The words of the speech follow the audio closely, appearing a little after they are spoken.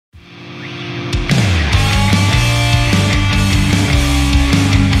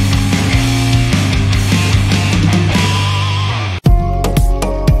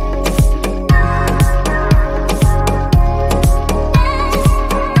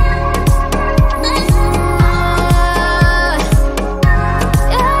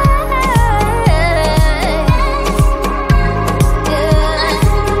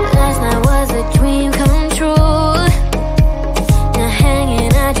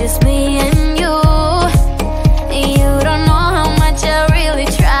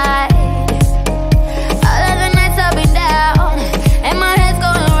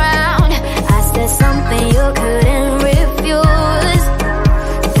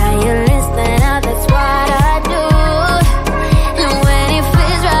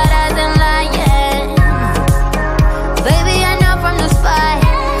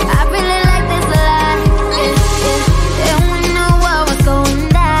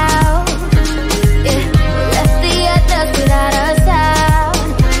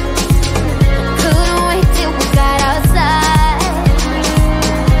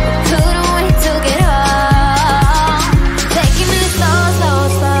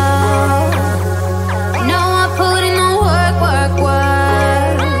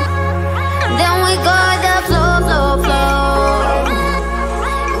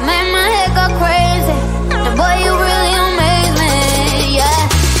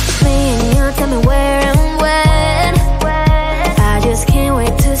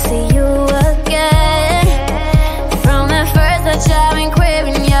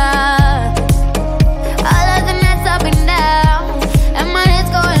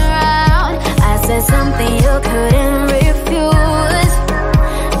you couldn't refuse.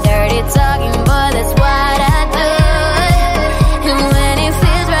 Dirty talking, but that's what I do. And when it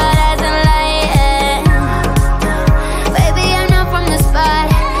feels right as a lion, baby, I'm not from the spot.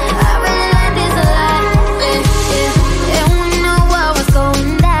 I really like this a lot. And we knew what was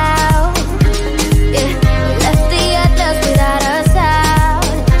going down. Yeah, left the others without a sound.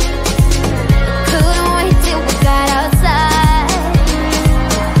 Couldn't wait till we got outside.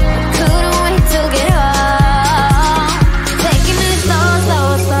 Couldn't wait to get home. Taking it slow, slow,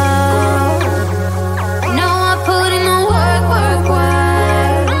 slow. Know I put in the work, work,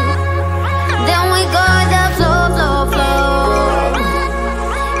 work. Then we go down flow, flow, flow.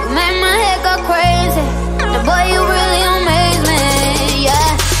 You made my head go crazy. The boy, you really amaze me, yeah.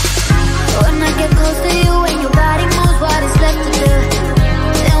 When I get close to you and your body moves what is left to do.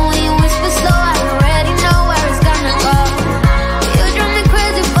 Then when you whisper slow, I already know where it's gonna go. You drive me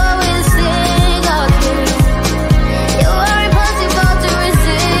crazy, but with a single kiss, you are impossible to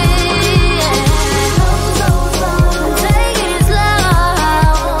resist. Taking it slow,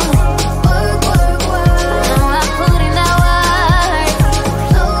 work, work, work. Now I put in that work,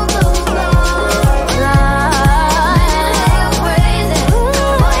 slow, slow, slow. You crazy,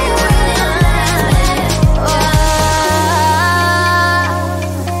 boy, you really amaze me.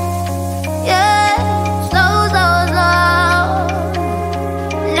 Yeah, slow, slow, slow.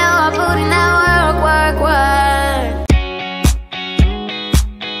 Now I put in that work, work, work.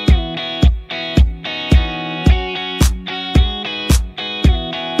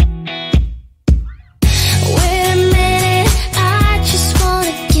 Wait a minute, I just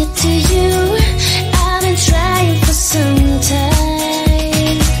wanna get to you. I've been trying for some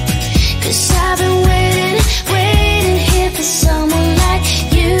time, 'cause I've been waiting, waiting here for someone like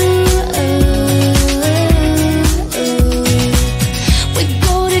you. We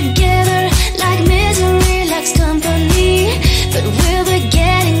go together like misery likes company, but we'll be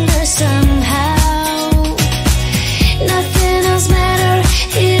getting there somehow. Nothing else matters,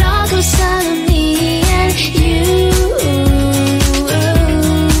 it all comes down to me and you.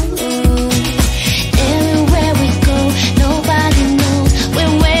 Everywhere we go, nobody knows.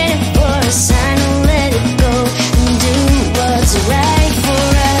 We're waiting for a sign to let it go and do what's right for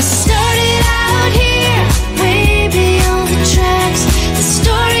us. Started out here, way beyond the tracks. The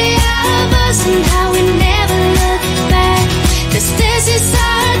story of us and how we never look back. 'Cause this is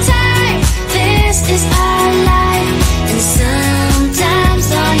our time, this is our life. And sometimes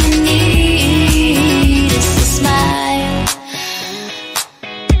all you need is a smile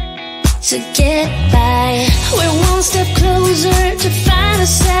to get by. We're one step closer to find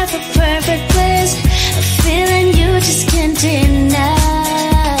ourselves a perfect place, a feeling you just can't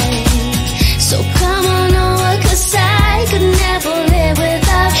deny. So come on over, 'cause I could never live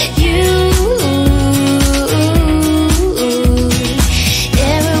without you.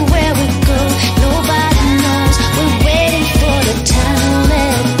 Everywhere we go, nobody knows. We're waiting for the time to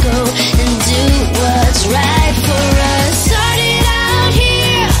let it go and do what's right for us. Started out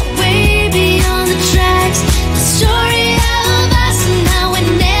here, way beyond the tracks. The story of us and how we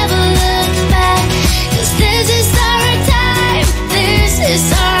never look back. 'Cause this is our time, this is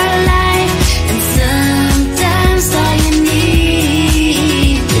our life. And sometimes all you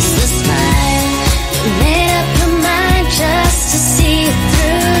need is a smile. You made up your mind just to see it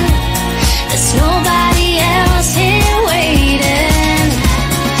through. There's nobody else here waiting.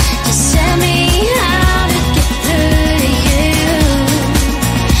 Just tell me how to get through to you,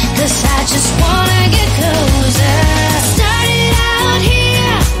 'cause I just wanna get closer. Started out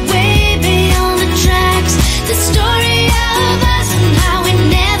here, way beyond the tracks. The story of us and how we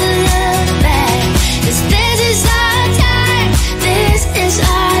never look back. 'Cause this is our time, this is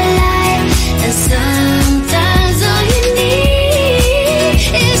our life. And sometimes all you need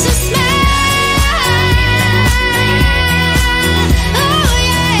is a smile. Oh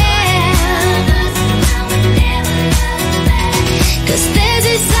yeah. 'Cause this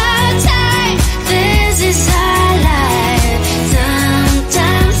is our time, this is our life.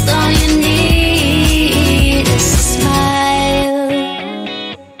 Sometimes all you need is a smile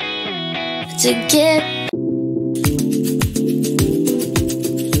to get.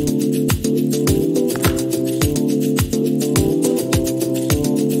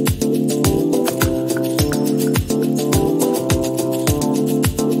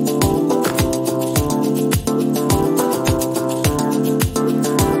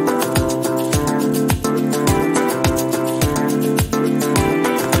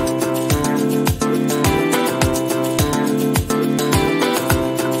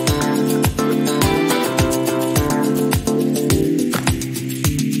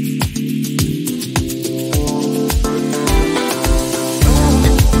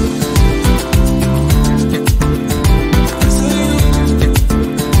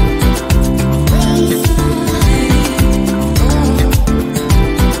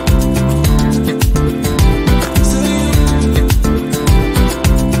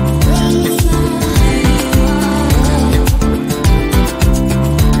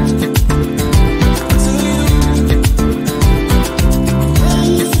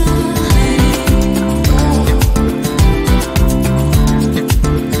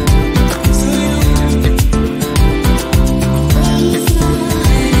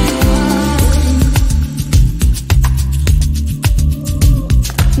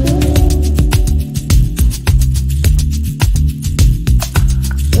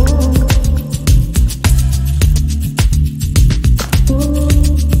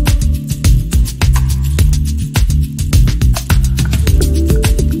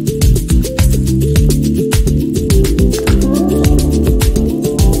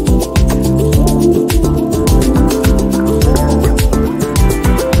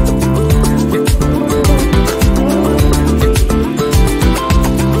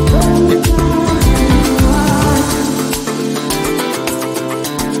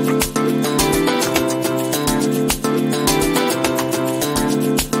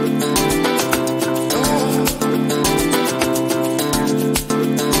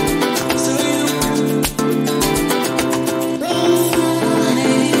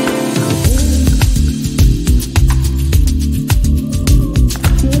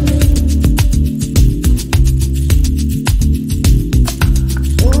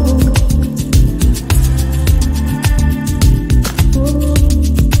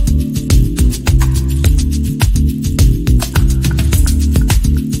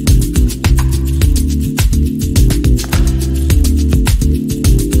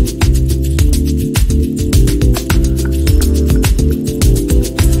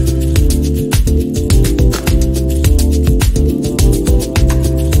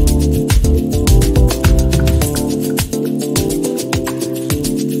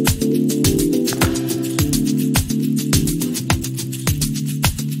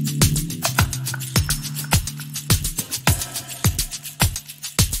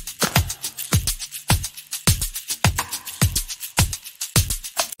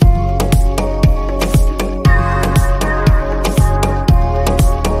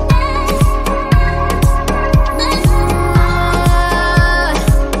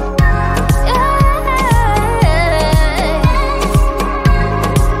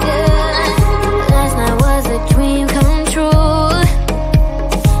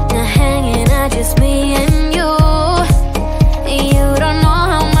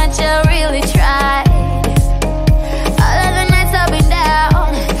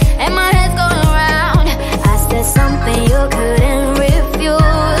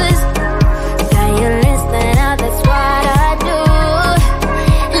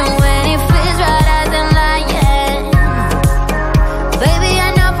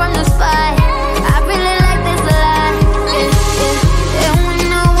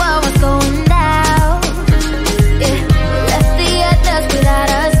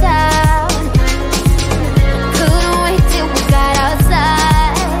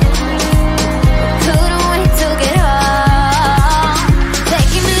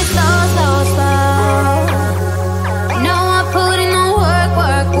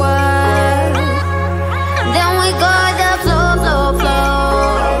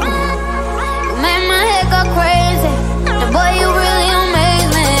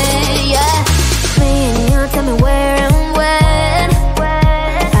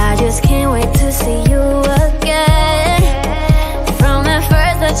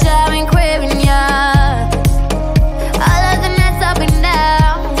 much I've been craving ya. All of the nights up and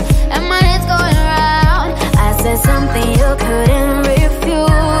down, and my head's going round. I said something you couldn't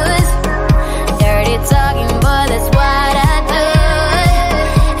refuse. Dirty talking, but that's what I do.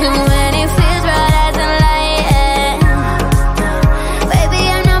 And when it feels right as a lion, baby,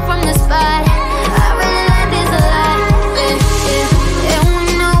 I'm not from the spot. I really like this a lot. And we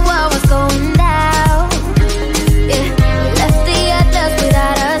know what was going down. Yeah, left the others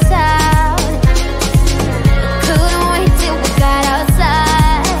without a sound. Couldn't wait till we got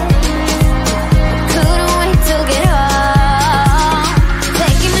outside. Couldn't wait to get home.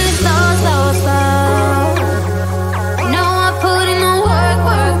 Taking it slow, slow, slow. Know I put in the work,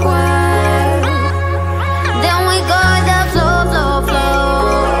 work, work. Then we go with the flow, flow, flow.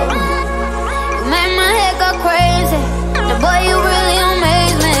 You made my head go crazy. The boy, you really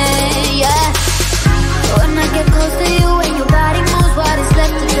amaze me, yeah. When I get close to you and your body moves what is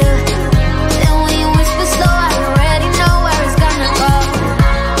left to do. Then when you whisper slow, I already know where it's gonna go.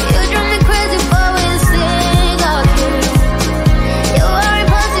 You drive me crazy, but we're single kiss. You are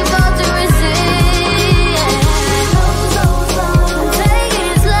impossible to resist, yeah. Slow, slow, slow, taking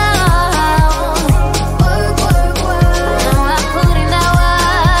it slow. Work, work, work. Now I put in that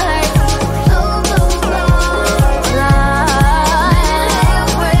work. Slow, slow, slow, slow. Man, you're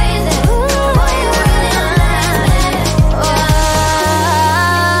crazy. Boy, you really amaze me.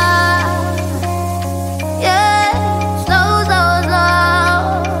 Yeah, slow, slow, slow.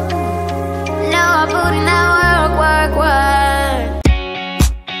 Now I put in that work, work, work.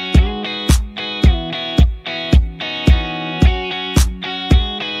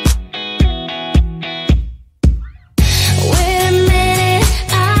 Wait a minute,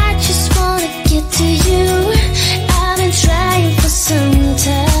 I just wanna get to you. I've been trying for some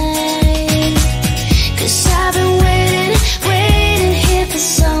time, 'cause I've been waiting, waiting here for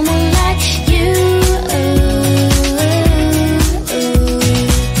someone like you.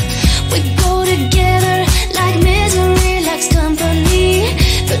 We go together like misery likes company,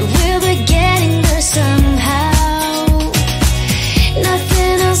 but we'll be getting there somehow.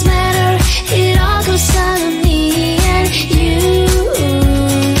 Nothing else matters, it all comes down to me and you.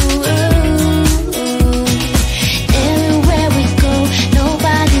 Everywhere we go,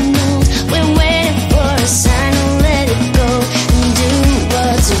 nobody knows. We're waiting for a sign to let it go and do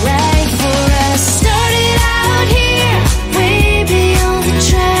what's right for us. Started out here, way beyond the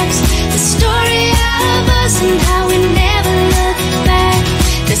tracks. The story of us and how we never look back.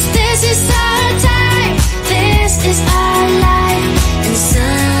 'Cause this is our time, this is our life. And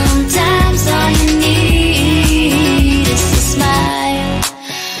sometimes all you need is a smile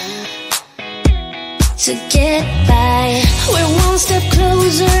to get by.